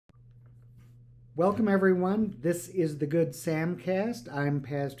Welcome, everyone. This is the Good Samcast. I'm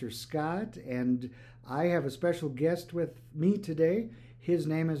Pastor Scott, and I have a special guest with me today. His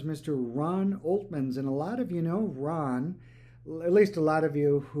name is Mr. Ron Oltmans, and a lot of you know Ron, at least a lot of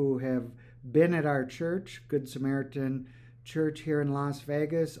you who have been at our church, Good Samaritan Church here in Las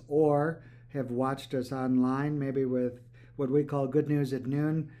Vegas, or have watched us online, maybe with what we call Good News at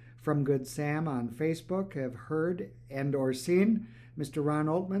Noon from Good Sam on Facebook, have heard and or seen Mr. Ron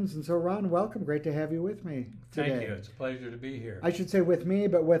Oltmans. And so, Ron, welcome. Great to have you with me today. Thank you. It's a pleasure to be here. I should say with me,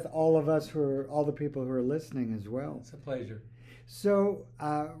 but with all of us all the people who are listening as well. It's a pleasure. So,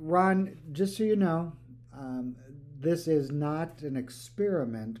 Ron, just so you know, this is not an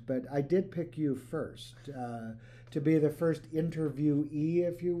experiment, but I did pick you first to be the first interviewee,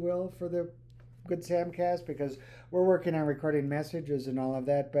 if you will, for the Good Samcast, because we're working on recording messages and all of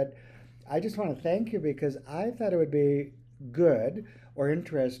that. But I just want to thank you because I thought it would be good or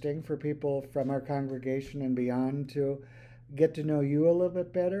interesting for people from our congregation and beyond to get to know you a little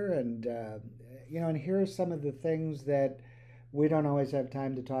bit better, and and hear some of the things that we don't always have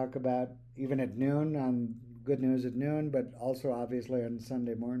time to talk about, even at noon on Good News at Noon, but also obviously on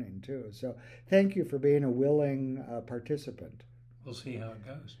Sunday morning too. So thank you for being a willing participant. We'll see how it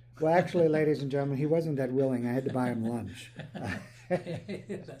goes. Well, actually, ladies and gentlemen, he wasn't that willing. I had to buy him lunch.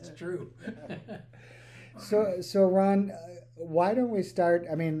 That's true. So Ron, why don't we start?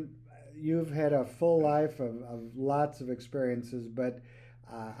 I mean, you've had a full life of lots of experiences, but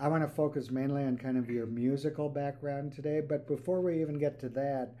I want to focus mainly on kind of your musical background today. But before we even get to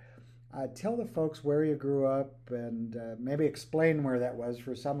that, tell the folks where you grew up and maybe explain where that was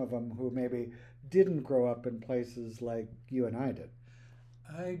for some of them who maybe didn't grow up in places like you and I did.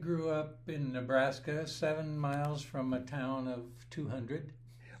 I grew up in Nebraska, 7 miles from a town of 200.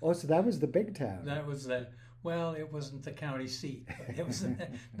 Oh, so that was the big town. That was well, it wasn't the county seat, but it was the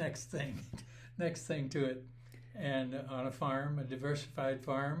next thing to it. And on a farm, a diversified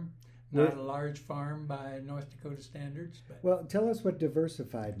farm, not a large farm by North Dakota standards. But well, tell us what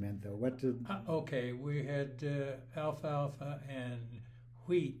diversified meant, though. What did? Okay, we had alfalfa and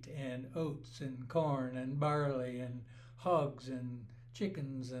wheat and oats and corn and barley and hogs and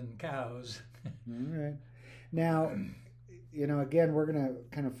chickens and cows. All right. Now, again, we're going to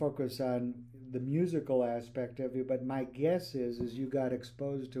kind of focus on the musical aspect of you, but my guess is you got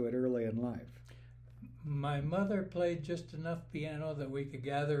exposed to it early in life. My mother played just enough piano that we could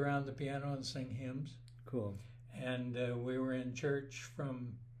gather around the piano and sing hymns. Cool. And we were in church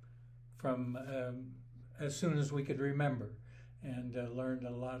from as soon as we could remember, and learned a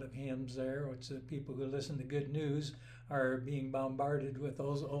lot of hymns there, which the people who listen to Good News are being bombarded with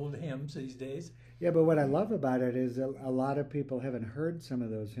those old hymns these days. Yeah, but what I love about it is a lot of people haven't heard some of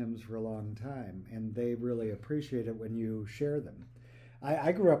those hymns for a long time, and they really appreciate it when you share them.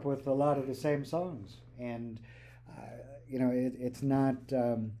 I grew up with a lot of the same songs, and it's not.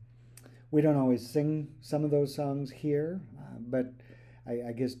 We don't always sing some of those songs here, but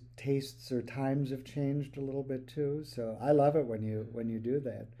I guess tastes or times have changed a little bit too. So I love it when you do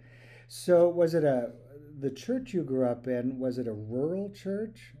that. So was it the church you grew up in? Was it a rural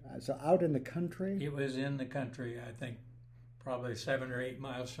church? So out in the country? It was in the country. I think probably 7 or 8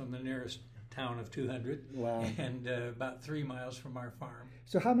 miles from the nearest town of 200. Wow. And about 3 miles from our farm.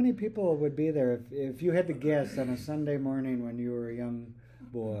 So how many people would be there if you had to guess on a Sunday morning when you were a young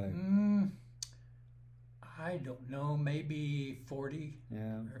boy? I don't know, maybe 40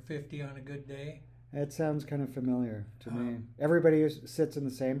 or 50 on a good day. That sounds kind of familiar to me. Everybody sits in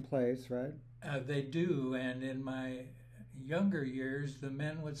the same place, right? They do, and in my younger years, the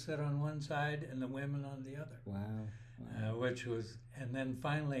men would sit on one side and the women on the other. Wow. And then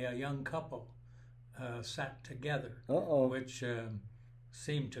finally a young couple sat together, which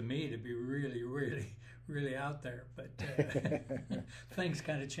seemed to me to be really, really, really out there. But things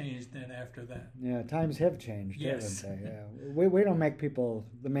kind of changed then after that. Yeah, times have changed, yes. haven't they? Yeah. We don't make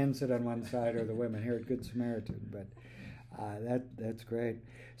the men sit on one side or the women here at Good Samaritan, but that's great.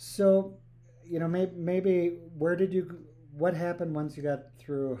 So, maybe what happened once you got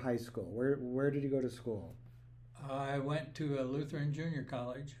through high school? Where did you go to school? I went to a Lutheran Junior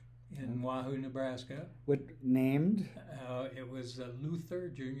College in Wahoo, Nebraska. What named? It was Luther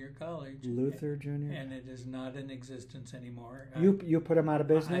Junior College. Luther Junior? And it is not in existence anymore. You put them out of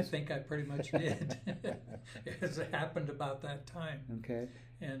business? I think I pretty much did. It happened about that time. Okay.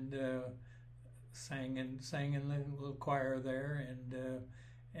 And sang in the little choir there,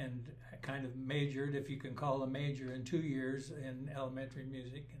 and I kind of majored, if you can call a major, in 2 years in elementary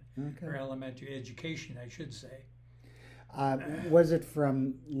music, or elementary education, I should say. Was it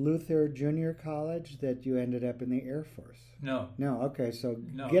from Luther Junior College that you ended up in the Air Force? No. No, okay, so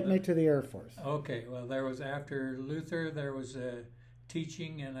no, get me to the Air Force. Okay, well, there was, after Luther, there was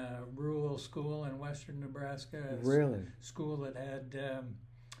teaching in a rural school in western Nebraska. Really? School that had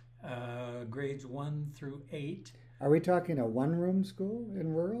grades 1 through 8. Are we talking a one-room school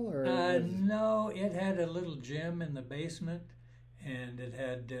in rural? Or no, it had a little gym in the basement, and it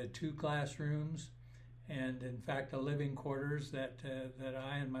had 2 classrooms, and in fact, a living quarters that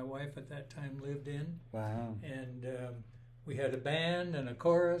I and my wife at that time lived in. Wow! And we had a band and a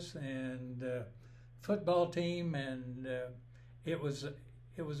chorus and a football team, and it was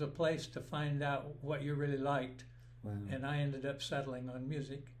a place to find out what you really liked. Wow! And I ended up settling on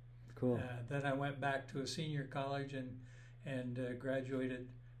music. Cool. Then I went back to a senior college and graduated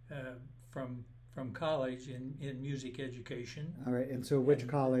from college in music education. All right. And so, which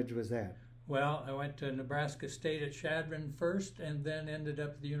college was that? Well, I went to Nebraska State at Chadron first, and then ended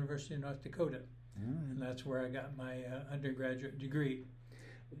up at the University of North Dakota, and that's where I got my undergraduate degree.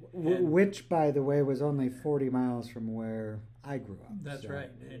 Which, by the way, was only 40 miles from where I grew up. That's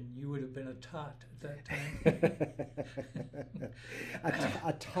right, and you would have been a tot at that time.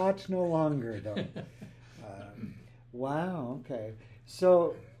 a tot no longer, though. Wow, okay.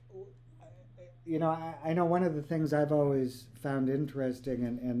 So, you know, I know one of the things I've always found interesting,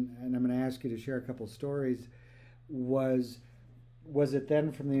 and I'm going to ask you to share a couple stories, was it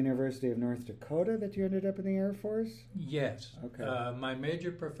then from the University of North Dakota that you ended up in the Air Force? Yes. Okay. My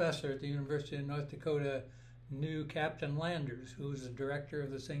major professor at the University of North Dakota knew Captain Landers, who was the director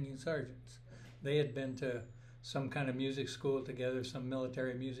of the Singing Sergeants. They had been to some kind of music school together, some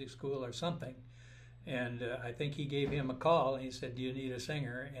military music school or something. And I think he gave him a call, and he said, "Do you need a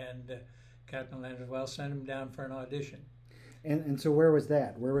singer?" And Captain Landers, well, send him down for an audition. And so where was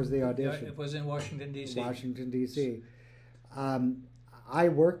that? Where was the audition? It was in Washington, D.C. Washington, D.C. I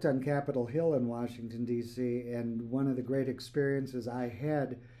worked on Capitol Hill in Washington, D.C., and one of the great experiences I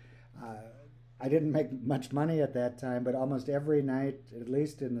had, I didn't make much money at that time, but almost every night, at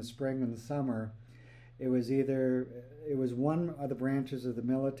least in the spring and the summer, it was one of the branches of the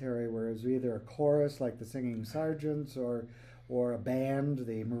military where it was either a chorus like the Singing Sergeants or a band,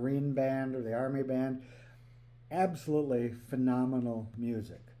 the Marine Band or the Army Band. Absolutely phenomenal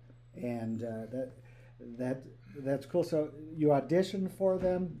music, and that's cool. So you auditioned for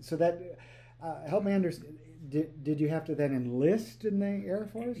them. So that help me understand. Did you have to then enlist in the Air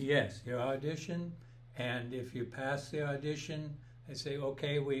Force? Yes, you audition, and if you pass the audition, they say,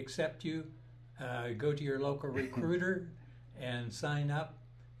 "Okay, we accept you." Go to your local recruiter and sign up,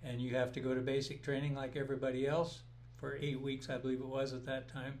 and you have to go to basic training like everybody else for 8 weeks, I believe it was at that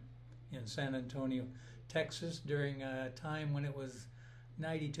time, in San Antonio, Texas, during a time when it was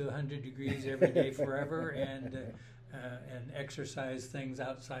 90 to 100 degrees every day forever, and exercise things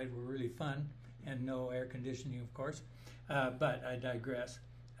outside were really fun, and no air conditioning, of course. But I digress.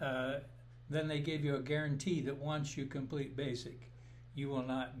 Then they gave you a guarantee that once you complete basic, you will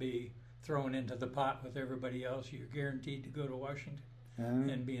not be thrown into the pot with everybody else. You're guaranteed to go to Washington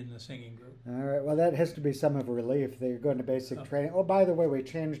and be in the singing group. All right. Well, that has to be some of a relief. They're going to basic training. Oh, by the way, we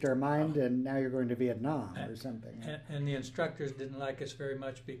changed our mind, and now you're going to Vietnam or something. And the instructors didn't like us very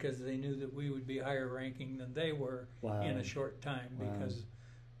much because they knew that we would be higher ranking than they were in a short time,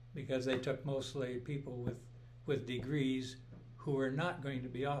 because they took mostly people with degrees who were not going to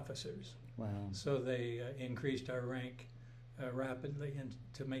be officers. Wow. So they increased our rank rapidly and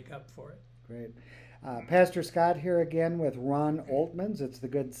to make up for it. Great. Pastor Scott here again with Ron Oltmans. It's the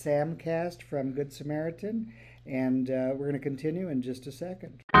Good Sam cast from Good Samaritan, and we're going to continue in just a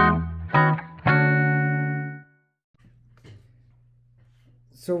second.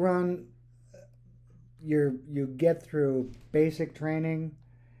 So Ron, you get through basic training,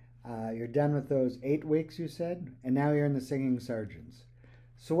 you're done with those 8 weeks you said, and now you're in the Singing Sergeants.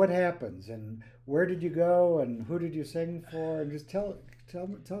 So what happens, and where did you go, and who did you sing for, and just tell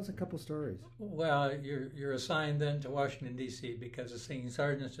us a couple stories. Well, you're assigned then to Washington, D.C. because the Singing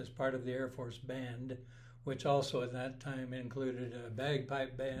Sergeants is part of the Air Force Band, which also at that time included a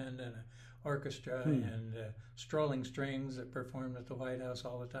bagpipe band and an orchestra and strolling strings that performed at the White House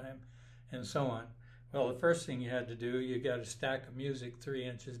all the time, and so on. Well, the first thing you had to do, you got a stack of music 3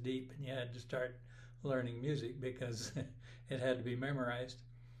 inches deep, and you had to start learning music because it had to be memorized.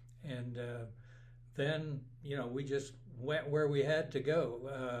 And then, we just went where we had to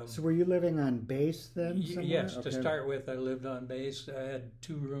go. So were you living on base then? Yes, okay. To start with, I lived on base. I had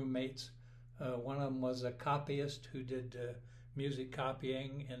 2 roommates. One of them was a copyist who did music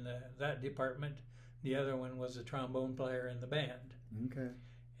copying in that department. The other one was a trombone player in the band. Okay.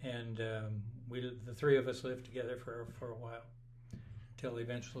 And the three of us lived together for a while, till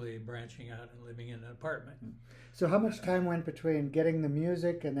eventually branching out and living in an apartment. So how much time went between getting the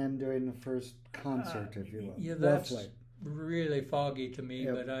music and then doing the first concert, if you will? Yeah, that's really foggy to me,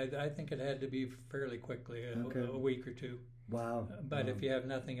 but I think it had to be fairly quickly, a week or two. Wow. But if you have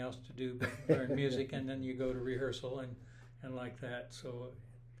nothing else to do but learn music, and then you go to rehearsal and like that, so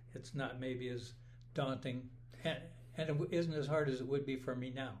it's not maybe as daunting, and it isn't as hard as it would be for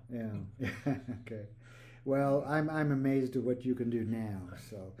me now. Yeah. Okay. Well, I'm amazed at what you can do now.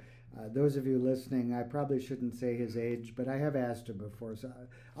 So, those of you listening, I probably shouldn't say his age, but I have asked him before, so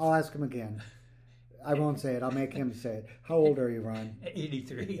I'll ask him again. I won't say it. I'll make him say it. How old are you, Ron?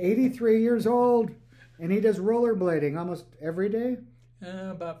 83. 83 years old, and he does rollerblading almost every day.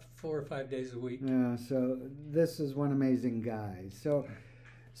 About 4 or 5 days a week. Yeah. So this is one amazing guy. So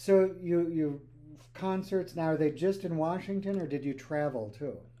you concerts now, are they just in Washington, or did you travel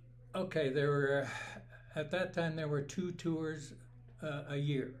too? Okay, there were at that time there were 2 tours a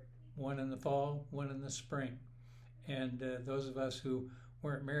year, one in the fall, one in the spring, and those of us who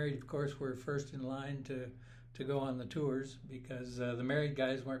weren't married, of course, were first in line to go on the tours, because the married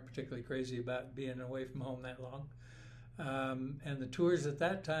guys weren't particularly crazy about being away from home that long, and the tours at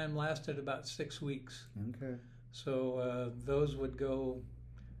that time lasted about 6 weeks. Okay. So those would go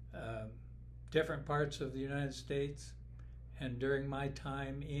different parts of the United States. And during my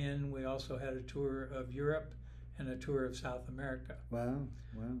time we also had a tour of Europe and a tour of South America. Wow.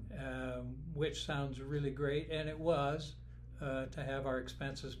 Which sounds really great, and it was to have our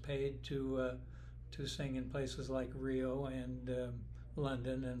expenses paid to sing in places like Rio and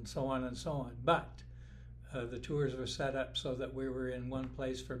London and so on and so on. But the tours were set up so that we were in one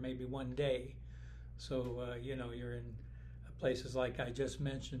place for maybe one day. So, you're in places like I just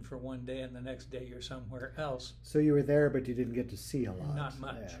mentioned for one day, and the next day you're somewhere else. So you were there, but you didn't get to see a lot. Not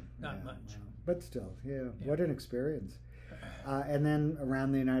much. Not much. Wow. But still, what an experience. And then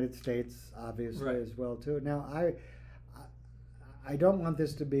around the United States, obviously, as well, too. Now, I don't want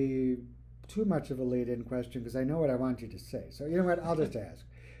this to be too much of a lead-in question, because I know what I want you to say. So you know what? I'll just ask.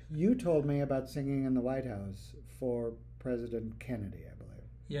 You told me about singing in the White House for President Kennedy, I believe.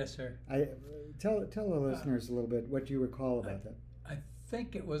 Yes, sir. Tell the listeners a little bit what you recall about that. I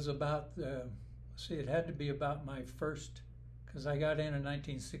think it was about, it had to be about my first, because I got in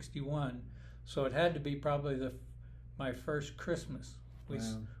 1961, so it had to be probably my first Christmas.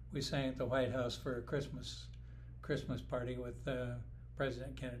 We sang at the White House for a Christmas party with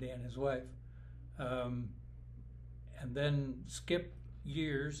President Kennedy and his wife, and then skip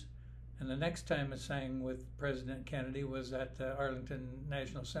years. And the next time I sang with President Kennedy was at the Arlington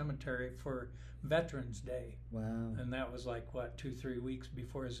National Cemetery for Veterans Day. Wow. And that was like, 2-3 weeks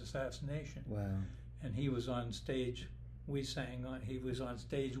before his assassination. Wow. And he was on stage. He was on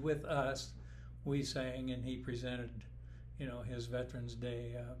stage with us. We sang, and he presented, his Veterans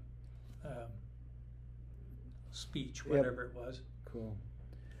Day speech, whatever it was. Cool.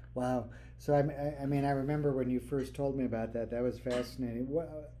 Wow. So, I mean, I remember when you first told me about that. That was fascinating.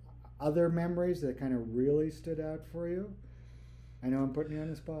 What other memories that kind of really stood out for you? I know I'm putting you on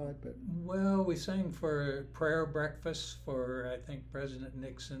the spot, but... Well, we sang for prayer breakfast for, I think, President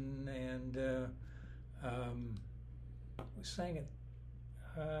Nixon, and we sang at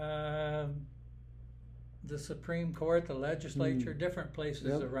the Supreme Court, the legislature, different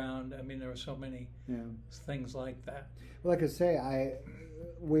places around. I mean, there were so many things like that. Well, like I say,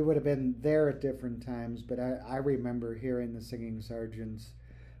 we would have been there at different times, but I remember hearing the singing sergeants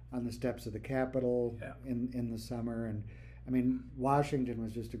on the steps of the Capitol in the summer, and I mean, Washington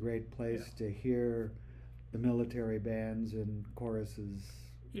was just a great place to hear the military bands and choruses.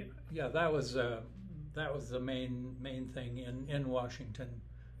 Yeah, that was the main thing in Washington.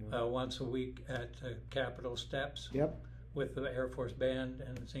 Once a week at the Capitol steps. With the Air Force Band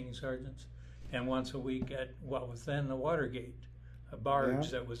and the singing sergeants, and once a week at what was then the Watergate, a barge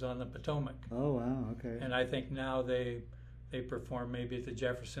that was on the Potomac. Oh wow, okay. And I think now they perform maybe at the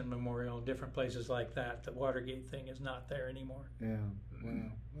Jefferson Memorial and different places like that. The Watergate thing is not there anymore. Yeah,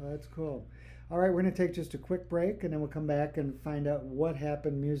 wow. Well, that's cool. All right, we're going to take just a quick break, and then we'll come back and find out what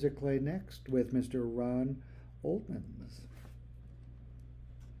happened musically next with Mr. Ron Oltmans.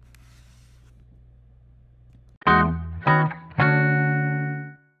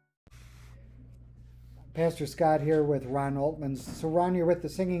 Pastor Scott here with Ron Oltmans. So, Ron, you're with the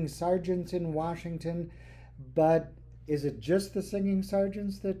Singing Sergeants in Washington, but is it just the Singing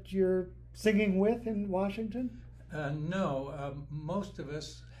Sergeants that you're singing with in Washington? No. Most of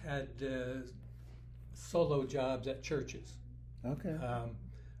us had solo jobs at churches. Okay.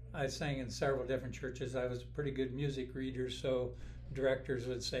 I sang in several different churches. I was a pretty good music reader, so directors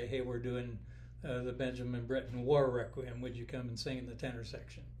would say, hey, we're doing the Benjamin Britten War Requiem, would you come and sing in the tenor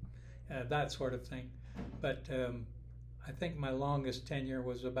section? That sort of thing. But I think my longest tenure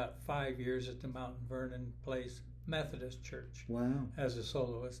was about 5 years at the Mount Vernon Place Methodist Church. Wow. As a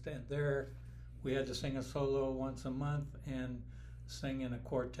soloist. And there we had to sing a solo once a month and sing in a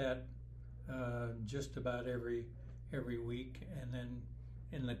quartet just about every week, and then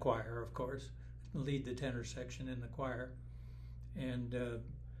in the choir, of course, lead the tenor section in the choir. And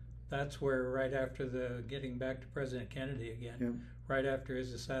that's where, right after the getting back to President Kennedy again, yeah. right after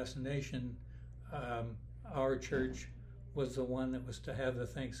his assassination, our church was the one that was to have the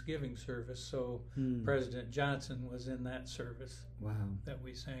Thanksgiving service. So President Johnson was in that service. Wow. That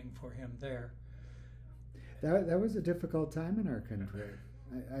we sang for him there. That was a difficult time in our country.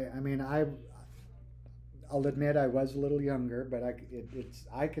 I mean, I'll admit I was a little younger, but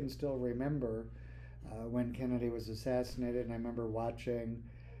I can still remember when Kennedy was assassinated, and I remember watching.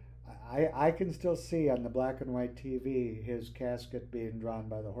 I can still see on the black and white TV his casket being drawn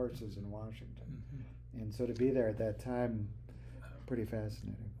by the horses in Washington. Mm-hmm. And so to be there at that time, pretty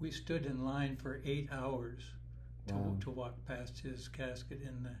fascinating. We stood in line for 8 hours Wow. to walk past his casket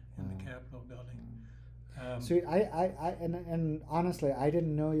in the Capitol building. So and honestly, I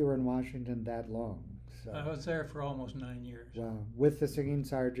didn't know you were in Washington that long. So. I was there for almost 9 years. Wow, with the Singing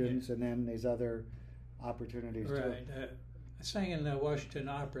Sergeants, and then these other opportunities too. Right. I sang in the Washington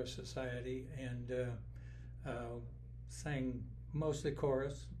Opera Society and sang mostly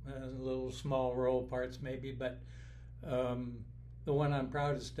chorus, little small role parts maybe, but the one I'm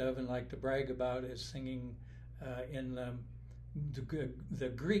proudest of and like to brag about is singing in the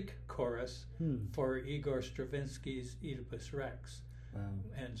Greek chorus for Igor Stravinsky's Oedipus Rex. Wow.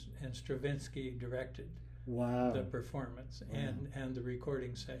 And Stravinsky directed the performance and the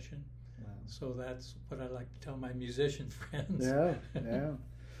recording session. Wow. So that's what I like to tell my musician friends. Yeah, yeah.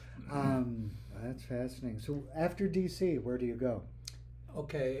 That's fascinating. So after DC, where do you go?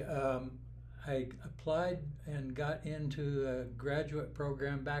 Okay, I applied and got into a graduate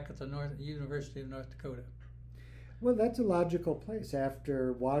program back at the University of North Dakota. Well, that's a logical place.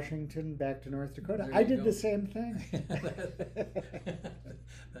 After Washington, back to North Dakota. I did the same thing.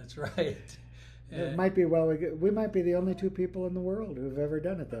 That's right. It might be we might be the only two people in the world who've ever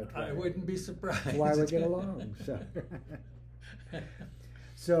done it that way. I wouldn't be surprised. Why we get along.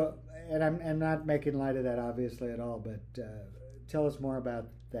 So, and I'm not making light of that obviously at all, but tell us more about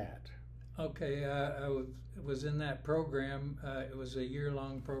that. Okay, I was in that program. It was a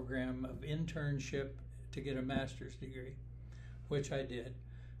year-long program of internship to get a master's degree, which I did,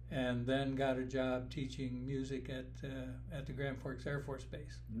 and then got a job teaching music at the Grand Forks Air Force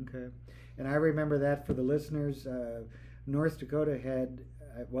Base. Okay, and I remember that for the listeners, North Dakota had,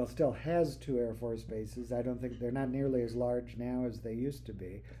 still has 2 Air Force bases. I don't think they're not nearly as large now as they used to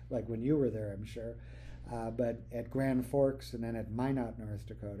be, like when you were there, I'm sure, but at Grand Forks and then at Minot, North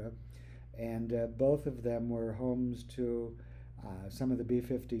Dakota, and both of them were homes to some of the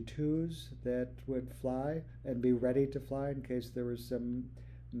B-52s that would fly and be ready to fly in case there was some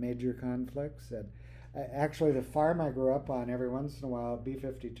major conflicts. And actually, the farm I grew up on, every once in a while,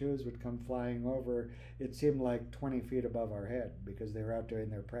 B-52s would come flying over. It seemed like 20 feet above our head because they were out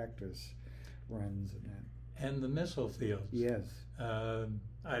doing their practice runs and that. And the missile fields. Yes.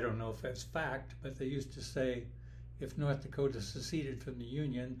 I don't know if that's fact, but they used to say if North Dakota seceded from the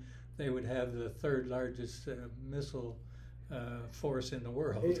Union, they would have the 3rd largest missile force in the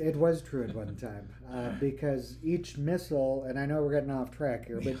world. It was true at one time because each missile, and I know we're getting off track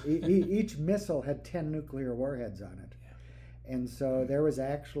here, but each missile had 10 nuclear warheads on it. Yeah. And so there was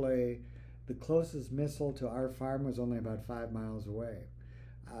actually, the closest missile to our farm was only about 5 miles away.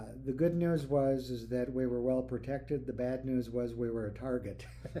 The good news is that we were well protected. The bad news was we were a target.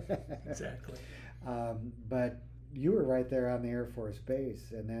 Exactly. But you were right there on the Air Force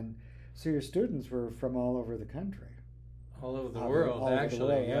Base, and then, so your students were from all over the country. All over the world,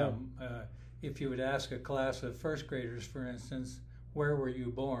 actually. If you would ask a class of first graders, for instance, where were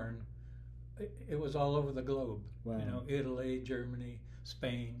you born? It was all over the globe. Wow. You know, Italy, Germany,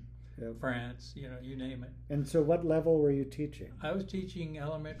 Spain, France, you name it. And so what level were you teaching? I was teaching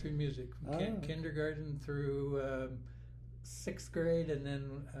elementary music from kindergarten through 6th grade, and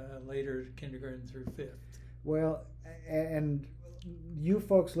then later kindergarten through 5th. Well, and you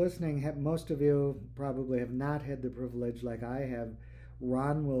folks listening, most of you probably have not had the privilege like I have.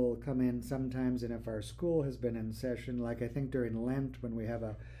 Ron will come in sometimes, and if our school has been in session, like I think during Lent when we have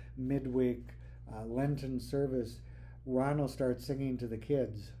a midweek Lenten service, Ron will start singing to the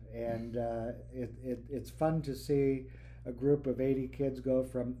kids, and it's fun to see a group of 80 kids go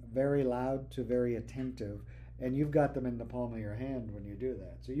from very loud to very attentive, and you've got them in the palm of your hand when you do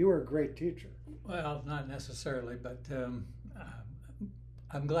that. So you were a great teacher. Well, not necessarily, but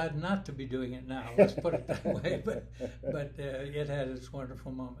I'm glad not to be doing it now. Let's put it that way. But it had its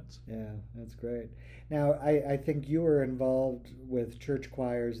wonderful moments. Yeah, that's great. Now, I think you were involved with church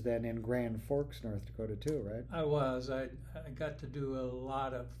choirs then in Grand Forks, North Dakota, too, right? I was. I got to do a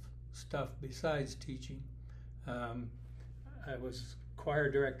lot of stuff besides teaching. I was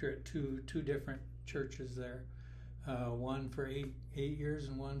choir director at two different churches there. One for eight years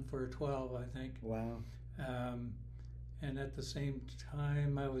and one for 12, I think. Wow. And at the same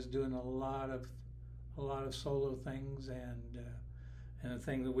time, I was doing a lot of solo things, and a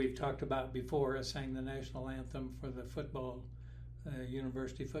thing that we've talked about before. I sang the national anthem for the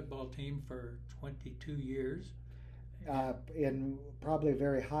university football team for 22 years. In probably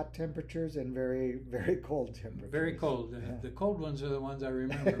very hot temperatures and very, very cold temperatures. Very cold. The cold ones are the ones I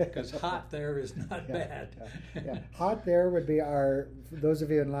remember because hot there is not bad. Yeah. Hot there would be those of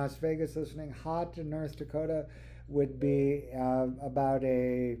you in Las Vegas listening, hot in North Dakota would be about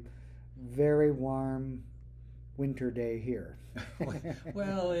a very warm winter day here.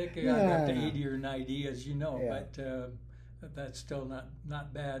 Well, it got up to 80 or 90, as you know, but that's still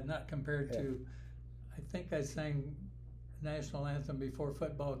not bad, not compared to, I think I sang national anthem before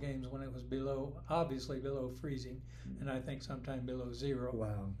football games when it was obviously below freezing, and I think sometime below zero.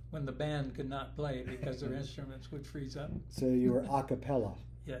 Wow. When the band could not play because their instruments would freeze up. So you were a cappella.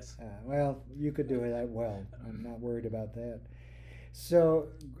 Yes. Well, you could do that well. I'm not worried about that. So,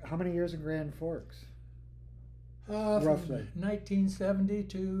 how many years in Grand Forks? Roughly. 1970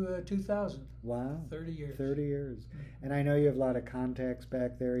 to 2000. Wow. 30 years. 30 years. And I know you have a lot of contacts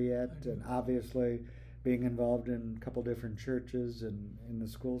back there yet, and obviously being involved in a couple different churches and in the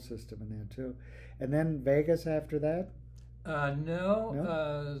school system and that too. And then Vegas after that?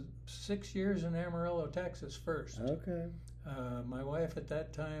 No. 6 years in Amarillo, Texas first. Okay. My wife at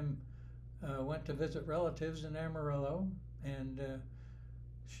that time went to visit relatives in Amarillo, and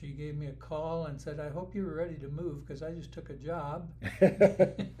she gave me a call and said, "I hope you were ready to move because I just took a job."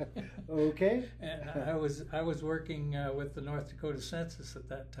 Okay. And I was working with the North Dakota Census at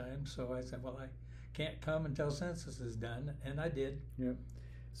that time, so I said, "Well, I can't come until census is done," and I did. Yep.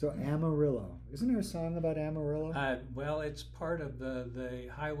 So Amarillo, isn't there a song about Amarillo? Well, it's part of the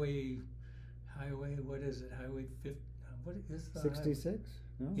highway. What is it? Highway 50. What is the 66?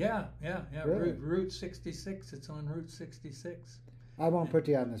 No? Yeah. Really? Route 66. It's on Route 66. I won't put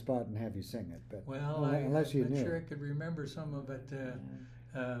you on the spot and have you sing it, but unless you I'm knew. Sure I could remember some of it.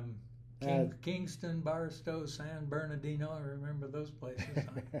 Kingston, Barstow, San Bernardino. I remember those places.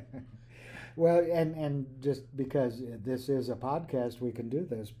 Well, and just because this is a podcast, we can do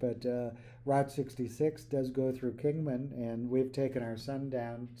this, but Route 66 does go through Kingman, and we've taken our son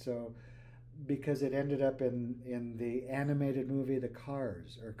down, so because it ended up in the animated movie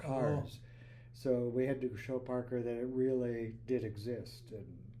Cars. Oh. So we had to show Parker that it really did exist and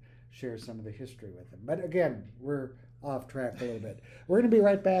share some of the history with him. But again, we're off track a little bit. We're going to be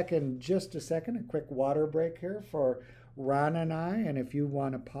right back in just a second, a quick water break here for Ron and I, and if you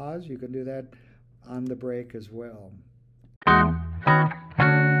want to pause, you can do that on the break as well.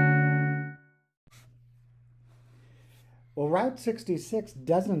 Well, Route 66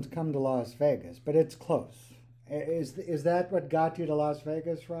 doesn't come to Las Vegas, but it's close. Is that what got you to Las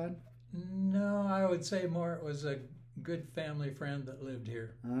Vegas, Ron? No, I would say more it was a good family friend that lived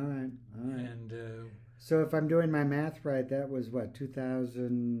here. All right. And so if I'm doing my math right, that was what,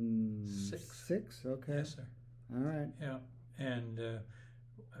 2006? Okay. Yes, sir. All right. Yeah, and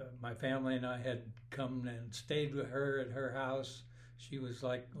my family and I had come and stayed with her at her house. She was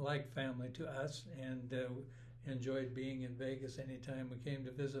like family to us, and enjoyed being in Vegas anytime we came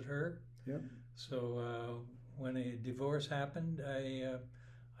to visit her. Yep. So when a divorce happened, I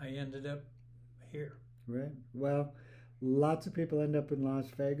ended up here. Right. Well, lots of people end up in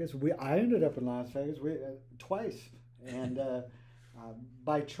Las Vegas. I ended up in Las Vegas twice, and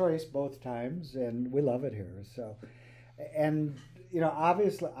by choice both times, and we love it here. So, and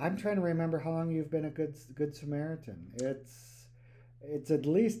obviously, I'm trying to remember how long you've been a Good Samaritan. It's at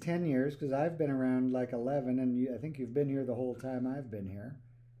least 10 years because I've been around like 11, and I think you've been here the whole time I've been here.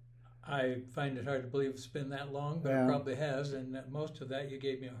 I find it hard to believe it's been that long, but it probably has, and most of that you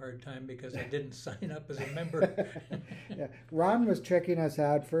gave me a hard time because I didn't sign up as a member. Yeah. Ron was checking us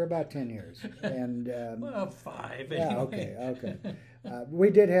out for about 10 years. And well, 5 anyway. Yeah, okay. We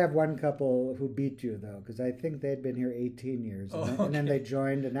did have one couple who beat you, though, because I think they'd been here 18 years, and then they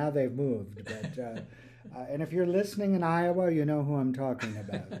joined, and now they've moved. But and if you're listening in Iowa, you know who I'm talking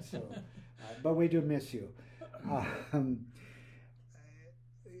about. So, but we do miss you.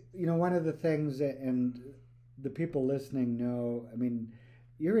 One of the things, and the people listening know, I mean,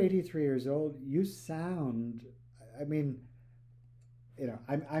 you're 83 years old. You sound, I mean,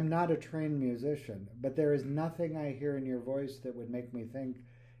 I'm not a trained musician, but there is nothing I hear in your voice that would make me think,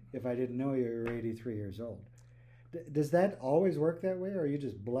 if I didn't know you, you're 83 years old. Does that always work that way, or are you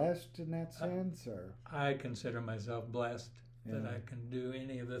just blessed in that sense? Or I consider myself blessed that I can do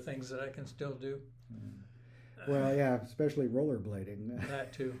any of the things that I can still do. Well, yeah, especially rollerblading.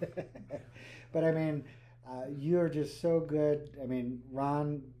 That too. But I mean, you're just so good. I mean,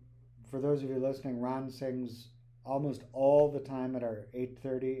 Ron, for those of you listening, Ron sings almost all the time at our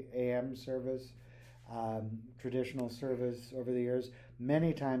 8:30 a.m. service, traditional service over the years.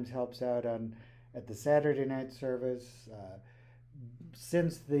 Many times helps out at the Saturday night service.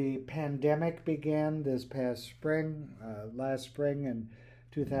 Since the pandemic began this past spring, last spring in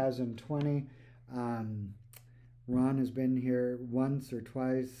 2020, Ron has been here once or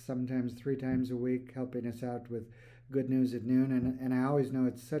twice, sometimes 3 times a week, helping us out with Good News at Noon. And I always know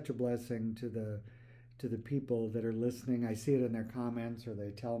it's such a blessing to the people that are listening. I see it in their comments, or they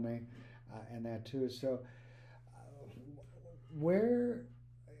tell me, and that too. So, where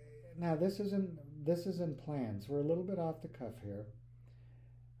now this isn't planned. So we're a little bit off the cuff here.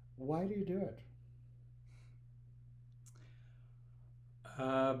 Why do you do it?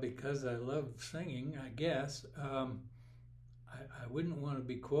 Because I love singing, I guess. I wouldn't want to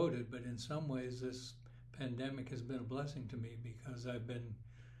be quoted, but in some ways this pandemic has been a blessing to me, because I've been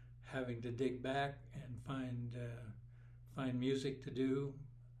having to dig back and find music to do,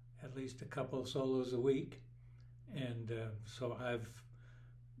 at least a couple of solos a week. And so I've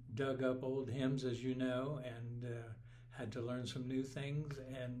dug up old hymns, as you know, and had to learn some new things,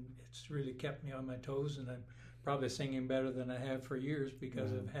 and it's really kept me on my toes, and I'm probably singing better than I have for years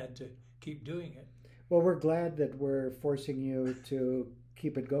because I've had to keep doing it. Well, we're glad that we're forcing you to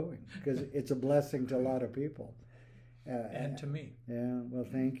keep it going, because it's a blessing to a lot of people. And to me. Yeah, well,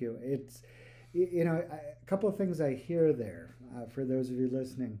 thank you. It's, a couple of things I hear there for those of you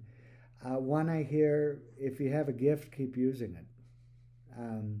listening. One, I hear, if you have a gift, keep using it.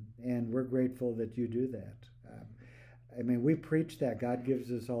 And we're grateful that you do that. I mean, we preach that God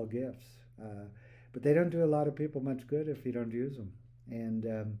gives us all gifts, but they don't do a lot of people much good if you don't use them.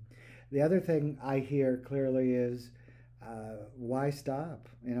 And the other thing I hear clearly is, why stop?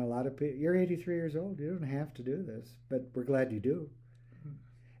 A lot of people, you're 83 years old, you don't have to do this, but we're glad you do.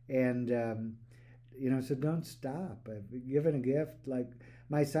 And, so don't stop. I've given a gift. Like,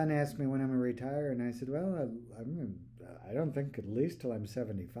 my son asked me when I'm going to retire, and I said, well, I don't think at least till I'm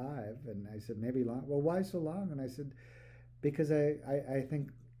 75. And I said, maybe long. Well, why so long? And I said, because I think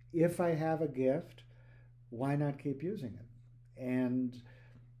if I have a gift, why not keep using it? And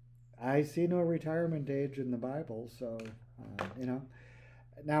I see no retirement age in the Bible, so,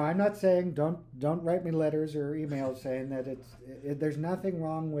 Now, I'm not saying don't write me letters or emails saying that there's nothing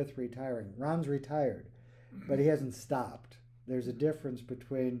wrong with retiring. Ron's retired, but he hasn't stopped. There's a difference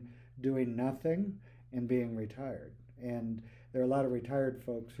between doing nothing and being retired. And there are a lot of retired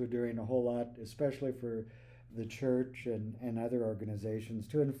folks who are doing a whole lot, especially for the church and other organizations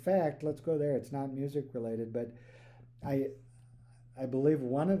too. In fact, let's go there. It's not music related, but I believe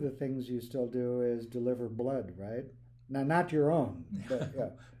one of the things you still do is deliver blood, right? Now, not your own. But, yeah.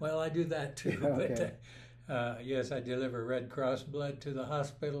 Well, I do that too. Okay. But yes, I deliver Red Cross blood to the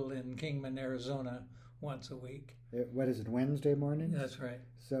hospital in Kingman, Arizona, once a week. What is it, Wednesday morning? That's right.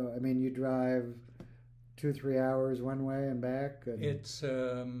 So, I mean, you drive 2-3 hours one way and back? And... It's,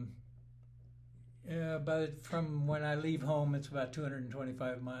 but from when I leave home, it's about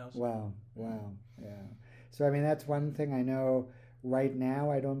 225 miles. Wow, yeah. So, I mean, that's one thing I know. Right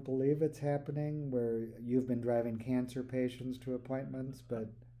now, I don't believe it's happening, where you've been driving cancer patients to appointments, but...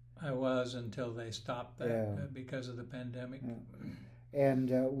 I was until they stopped that because of the pandemic. Yeah. And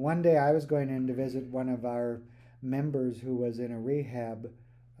one day I was going in to visit one of our members who was in a rehab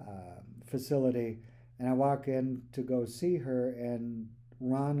facility, and I walk in to go see her, and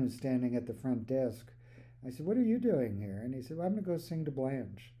Ron was standing at the front desk. I said, what are you doing here? And he said, well, I'm going to go sing to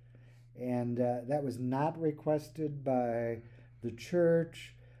Blanche. And that was not requested by the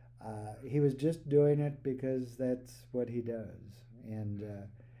church. He was just doing it because that's what he does. And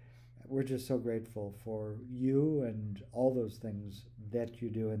we're just so grateful for you and all those things that you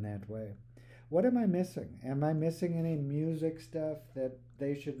do in that way. What am I missing? Am I missing any music stuff that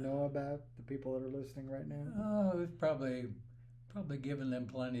they should know about, the people that are listening right now? Oh, we've probably given them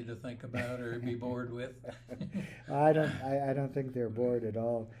plenty to think about or be bored with. I don't think they're bored at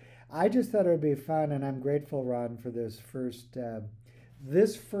all. I just thought it would be fun, and I'm grateful, Ron, for this first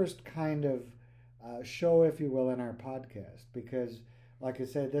kind of show, if you will, in our podcast, because like I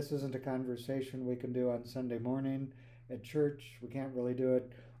said, this isn't a conversation we can do on Sunday morning at church. We can't really do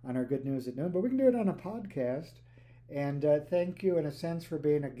it on our Good News at Noon, but we can do it on a podcast. And thank you, in a sense, for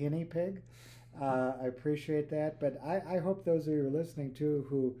being a guinea pig. I appreciate that. But I hope those of you listening too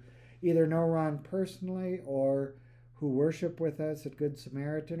who either know Ron personally or who worship with us at Good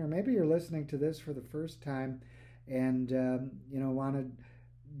Samaritan, or maybe you're listening to this for the first time and want to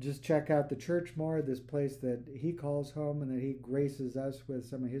just check out the church more, this place that he calls home and that he graces us with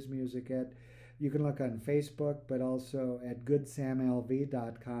some of his music at. You can look on Facebook, but also at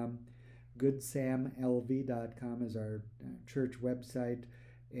goodsamlv.com. Goodsamlv.com is our church website,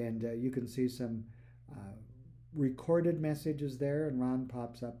 and you can see some recorded messages there, and Ron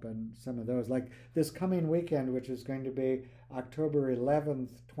pops up on some of those. Like this coming weekend, which is going to be October 11th,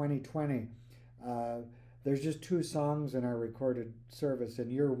 2020, there's just 2 songs in our recorded service,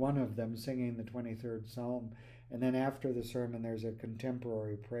 and you're one of them singing the 23rd Psalm. And then after the sermon, there's a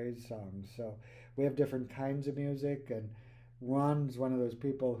contemporary praise song. So we have different kinds of music, and Ron's one of those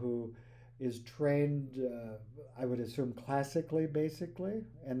people who is trained, I would assume, classically, basically,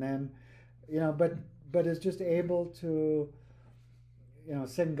 and then, but is just able to,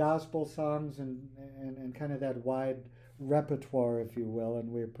 sing gospel songs and kind of that wide repertoire, if you will, and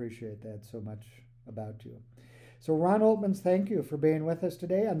we appreciate that so much about you. So Ron Oltmans, thank you for being with us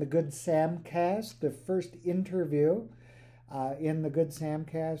today on the Good Sam Cast, the first interview in the Good Sam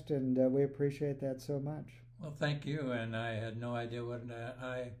Cast, and we appreciate that so much. Well, thank you, and I had no idea what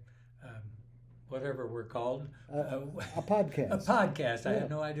whatever we're called. A podcast. A podcast. Yeah. I had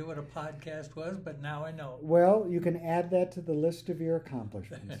no idea what a podcast was, but now I know. Well, you can add that to the list of your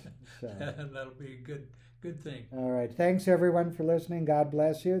accomplishments. So. That'll be a good thing. All right. Thanks, everyone, for listening. God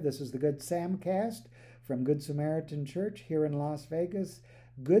bless you. This is the Good Sam Cast from Good Samaritan Church here in Las Vegas.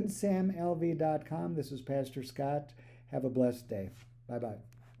 GoodSamLV.com. This is Pastor Scott. Have a blessed day. Bye-bye.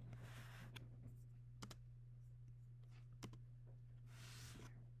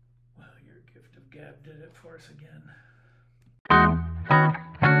 Well, your gift of gab did it for us again.